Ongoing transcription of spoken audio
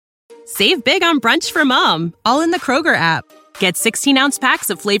Save big on brunch for mom, all in the Kroger app. Get 16-ounce packs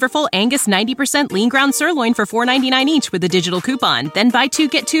of flavorful Angus 90% lean ground sirloin for $4.99 each with a digital coupon. Then buy 2,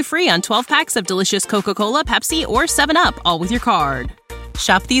 get 2 free on 12 packs of delicious Coca-Cola, Pepsi, or 7-Up, all with your card.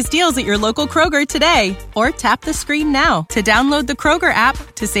 Shop these deals at your local Kroger today, or tap the screen now to download the Kroger app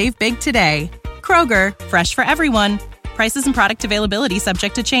to save big today. Kroger, fresh for everyone. Prices and product availability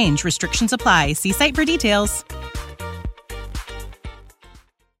subject to change. Restrictions apply. See site for details.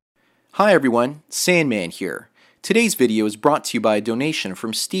 Hi everyone, Sandman here. Today's video is brought to you by a donation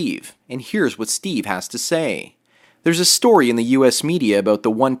from Steve, and here's what Steve has to say. There's a story in the US media about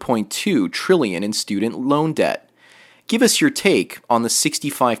the $1.2 trillion in student loan debt. Give us your take on the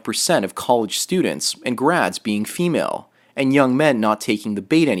 65% of college students and grads being female, and young men not taking the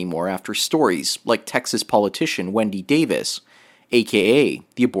bait anymore after stories like Texas politician Wendy Davis, aka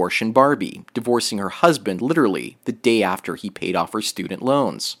the abortion Barbie, divorcing her husband literally the day after he paid off her student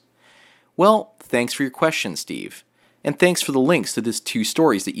loans. Well, thanks for your question, Steve. And thanks for the links to these 2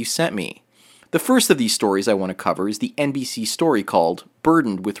 stories that you sent me. The first of these stories I want to cover is the NBC story called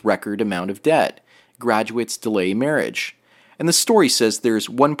Burdened with Record Amount of Debt, Graduates Delay Marriage. And the story says there's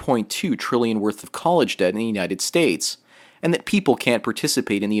 $1.2 trillion worth of college debt in the United States, and that people can't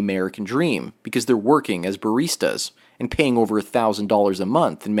participate in the American dream because they're working as baristas and paying over $1,000 a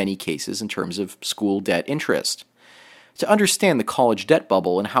month in many cases in terms of school debt interest. To understand the college debt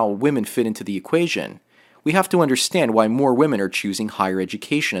bubble and how women fit into the equation, we have to understand why more women are choosing higher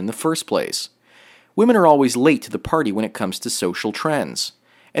education in the first place. Women are always late to the party when it comes to social trends,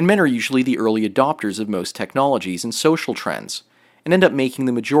 and men are usually the early adopters of most technologies and social trends, and end up making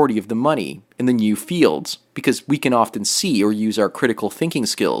the majority of the money in the new fields because we can often see or use our critical thinking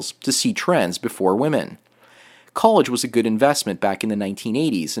skills to see trends before women. College was a good investment back in the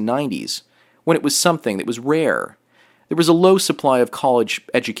 1980s and 90s, when it was something that was rare. There was a low supply of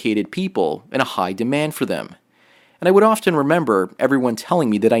college-educated people and a high demand for them. And I would often remember everyone telling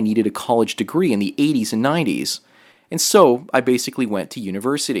me that I needed a college degree in the 80s and 90s, and so I basically went to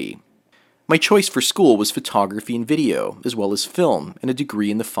university. My choice for school was photography and video, as well as film and a degree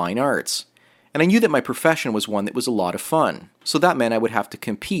in the fine arts. And I knew that my profession was one that was a lot of fun, so that meant I would have to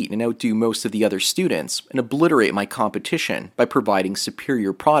compete and outdo most of the other students and obliterate my competition by providing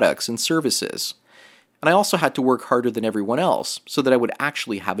superior products and services. And I also had to work harder than everyone else so that I would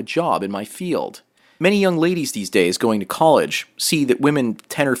actually have a job in my field. Many young ladies these days going to college see that women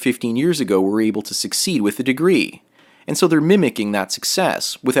 10 or 15 years ago were able to succeed with a degree, and so they're mimicking that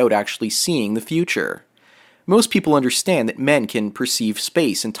success without actually seeing the future. Most people understand that men can perceive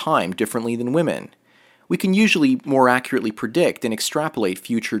space and time differently than women. We can usually more accurately predict and extrapolate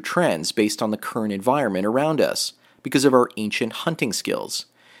future trends based on the current environment around us because of our ancient hunting skills.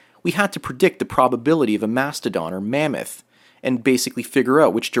 We had to predict the probability of a mastodon or mammoth and basically figure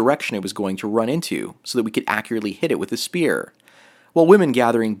out which direction it was going to run into so that we could accurately hit it with a spear. While women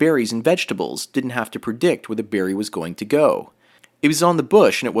gathering berries and vegetables didn't have to predict where the berry was going to go. It was on the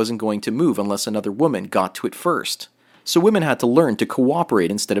bush and it wasn't going to move unless another woman got to it first. So women had to learn to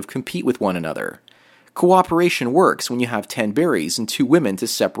cooperate instead of compete with one another. Cooperation works when you have 10 berries and 2 women to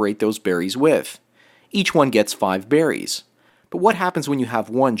separate those berries with. Each one gets 5 berries. But what happens when you have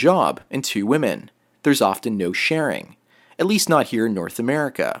 1 job and 2 women? There's often no sharing. At least not here in North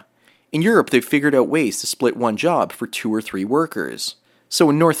America. In Europe, they've figured out ways to split 1 job for 2 or 3 workers. So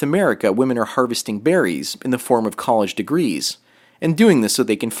in North America, women are harvesting berries in the form of college degrees, and doing this so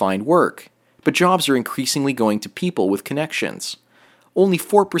they can find work. But jobs are increasingly going to people with connections. Only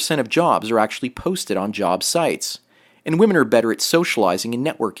 4% of jobs are actually posted on job sites, and women are better at socializing and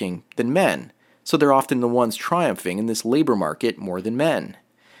networking than men, so they're often the ones triumphing in this labor market more than men.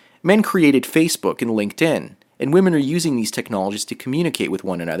 Men created Facebook and LinkedIn, and women are using these technologies to communicate with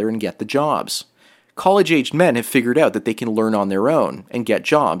one another and get the jobs. College-aged men have figured out that they can learn on their own and get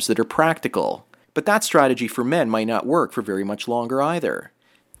jobs that are practical. But that strategy for men might not work for very much longer either.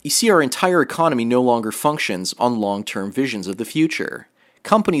 You see, our entire economy no longer functions on long-term visions of the future.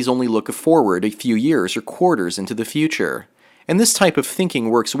 Companies only look forward a few years or quarters into the future. And this type of thinking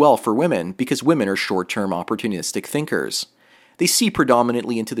works well for women because women are short-term opportunistic thinkers. They see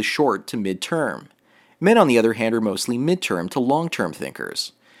predominantly into the short to mid-term. Men, on the other hand, are mostly mid-term to long-term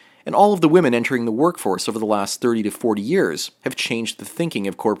thinkers. And all of the women entering the workforce over the last 30 to 40 years have changed the thinking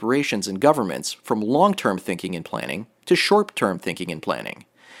of corporations and governments from long-term thinking and planning to short-term thinking and planning.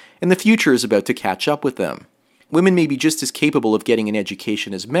 And the future is about to catch up with them. Women may be just as capable of getting an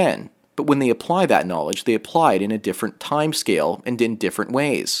education as men, but when they apply that knowledge, they apply it in a different time scale and in different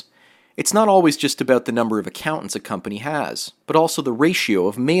ways. It's not always just about the number of accountants a company has, but also the ratio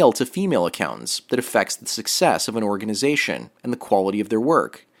of male to female accountants that affects the success of an organization and the quality of their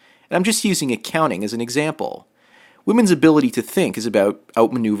work. And I'm just using accounting as an example. Women's ability to think is about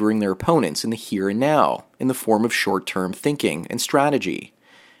outmaneuvering their opponents in the here and now, in the form of short-term thinking and strategy.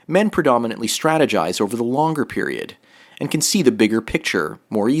 Men predominantly strategize over the longer period, and can see the bigger picture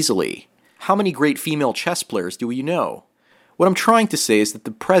more easily. How many great female chess players do you know? What I'm trying to say is that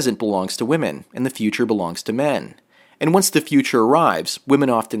the present belongs to women, and the future belongs to men. And once the future arrives, women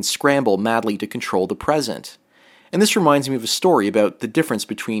often scramble madly to control the present. And this reminds me of a story about the difference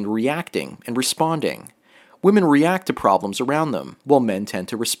between reacting and responding. Women react to problems around them, while men tend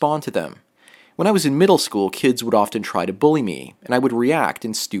to respond to them. When I was in middle school, kids would often try to bully me, and I would react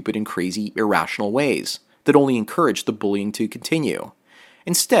in stupid and crazy, irrational ways that only encouraged the bullying to continue.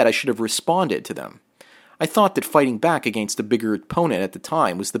 Instead, I should have responded to them. I thought that fighting back against a bigger opponent at the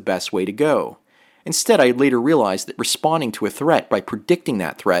time was the best way to go. Instead, I later realized that responding to a threat by predicting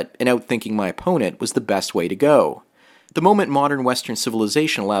that threat and outthinking my opponent was the best way to go. The moment modern Western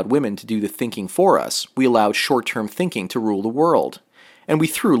civilization allowed women to do the thinking for us, we allowed short-term thinking to rule the world, and we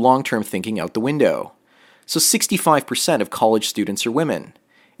threw long-term thinking out the window. So 65% of college students are women.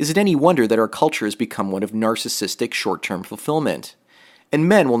 Is it any wonder that our culture has become one of narcissistic short-term fulfillment? And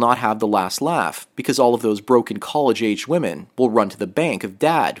men will not have the last laugh, because all of those broken college-aged women will run to the bank of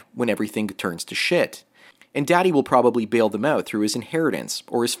dad when everything turns to shit. And daddy will probably bail them out through his inheritance,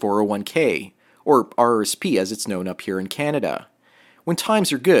 or his 401k, or RRSP as it's known up here in Canada. When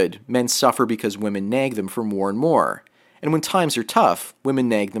times are good, men suffer because women nag them for more and more. And when times are tough, women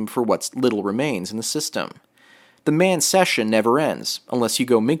nag them for what little remains in the system. The man session never ends, unless you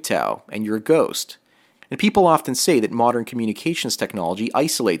go MGTOW and you're a ghost. And people often say that modern communications technology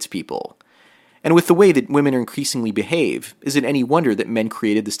isolates people. And with the way that women increasingly behave, is it any wonder that men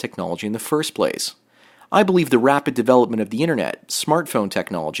created this technology in the first place? I believe the rapid development of the internet, smartphone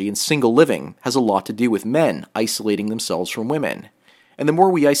technology, and single living has a lot to do with men isolating themselves from women. And the more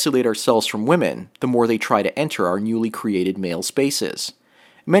we isolate ourselves from women, the more they try to enter our newly created male spaces.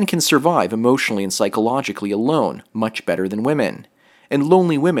 Men can survive emotionally and psychologically alone much better than women. And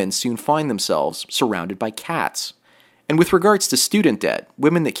lonely women soon find themselves surrounded by cats. And with regards to student debt,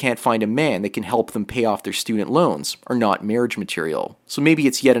 women that can't find a man that can help them pay off their student loans are not marriage material. So maybe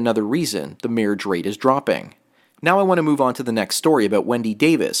it's yet another reason the marriage rate is dropping. Now I want to move on to the next story about Wendy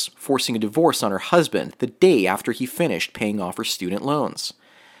Davis forcing a divorce on her husband the day after he finished paying off her student loans.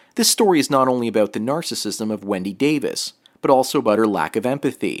 This story is not only about the narcissism of Wendy Davis, but also about her lack of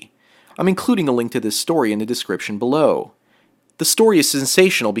empathy. I'm including a link to this story in the description below. The story is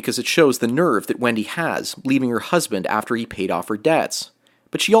sensational because it shows the nerve that Wendy has, leaving her husband after he paid off her debts.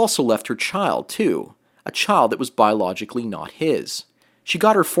 But she also left her child, too, a child that was biologically not his. She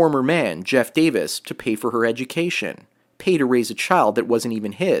got her former man, Jeff Davis, to pay for her education, pay to raise a child that wasn't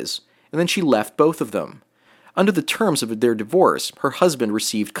even his, and then she left both of them. Under the terms of their divorce, her husband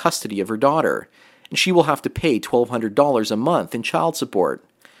received custody of her daughter, and she will have to pay $1,200 a month in child support.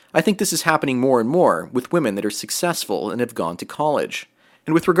 I think this is happening more and more with women that are successful and have gone to college.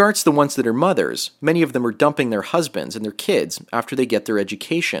 And with regards to the ones that are mothers, many of them are dumping their husbands and their kids after they get their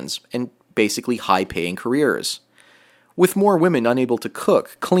educations and basically high-paying careers. With more women unable to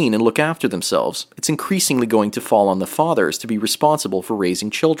cook, clean, and look after themselves, it's increasingly going to fall on the fathers to be responsible for raising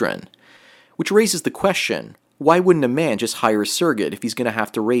children. Which raises the question, why wouldn't a man just hire a surrogate if he's going to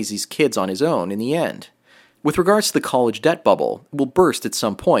have to raise these kids on his own in the end? With regards to the college debt bubble, it will burst at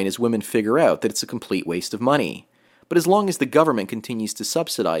some point as women figure out that it's a complete waste of money. But as long as the government continues to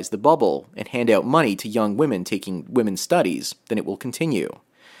subsidize the bubble and hand out money to young women taking women's studies, then it will continue.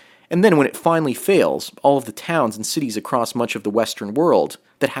 And then when it finally fails, all of the towns and cities across much of the Western world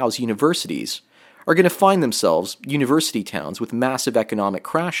that house universities are going to find themselves university towns with massive economic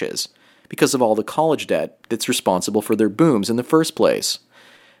crashes because of all the college debt that's responsible for their booms in the first place.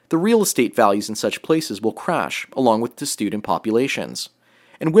 The real estate values in such places will crash along with the student populations,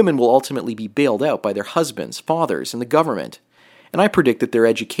 and women will ultimately be bailed out by their husbands, fathers, and the government, and I predict that their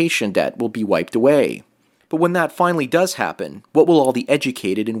education debt will be wiped away. But when that finally does happen, what will all the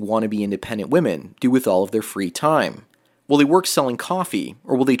educated and wannabe independent women do with all of their free time? Will they work selling coffee,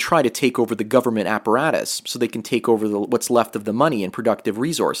 or will they try to take over the government apparatus so they can take over what's left of the money and productive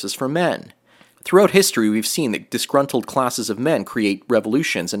resources from men? Throughout history, we've seen that disgruntled classes of men create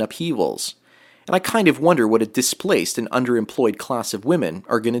revolutions and upheavals. And I kind of wonder what a displaced and underemployed class of women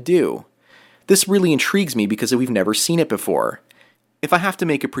are going to do. This really intrigues me because we've never seen it before. If I have to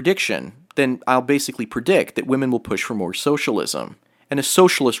make a prediction, then I'll basically predict that women will push for more socialism, and a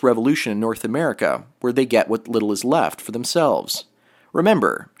socialist revolution in North America where they get what little is left for themselves.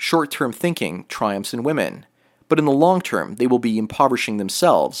 Remember, short-term thinking triumphs in women. But in the long term, they will be impoverishing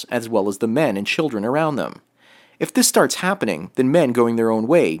themselves as well as the men and children around them. If this starts happening, then men going their own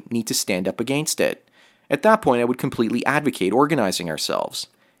way need to stand up against it. At that point, I would completely advocate organizing ourselves.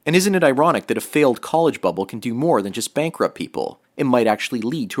 And isn't it ironic that a failed college bubble can do more than just bankrupt people? It might actually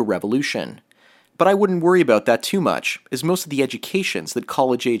lead to a revolution. But I wouldn't worry about that too much, as most of the educations that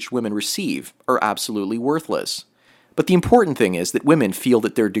college-aged women receive are absolutely worthless. But the important thing is that women feel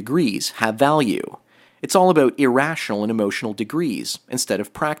that their degrees have value. It's all about irrational and emotional degrees instead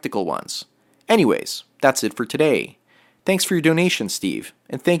of practical ones. Anyways, that's it for today. Thanks for your donation, Steve,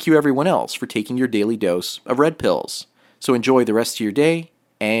 and thank you everyone else for taking your daily dose of red pills. So enjoy the rest of your day,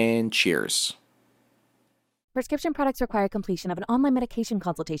 and cheers. Prescription products require completion of an online medication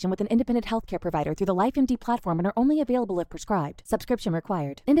consultation with an independent healthcare provider through the LifeMD platform and are only available if prescribed. Subscription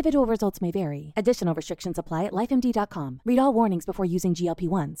required. Individual results may vary. Additional restrictions apply at lifemd.com. Read all warnings before using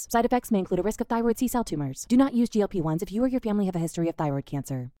GLP-1s. Side effects may include a risk of thyroid C-cell tumors. Do not use GLP-1s if you or your family have a history of thyroid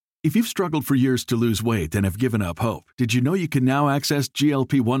cancer. If you've struggled for years to lose weight and have given up hope, did you know you can now access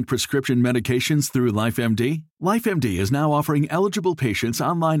GLP-1 prescription medications through LifeMD? LifeMD is now offering eligible patients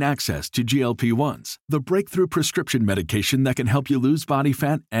online access to GLP-1s, the breakthrough prescription medication that can help you lose body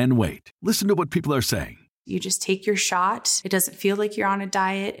fat and weight. Listen to what people are saying. You just take your shot. It doesn't feel like you're on a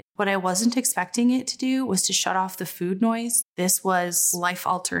diet. What I wasn't expecting it to do was to shut off the food noise. This was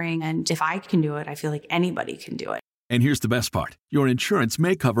life-altering, and if I can do it, I feel like anybody can do it. And here's the best part. Your insurance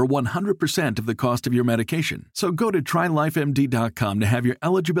may cover 100% of the cost of your medication. So go to TryLifeMD.com to have your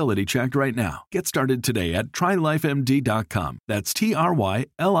eligibility checked right now. Get started today at TryLifeMD.com. That's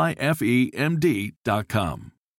TryLifeMD.com.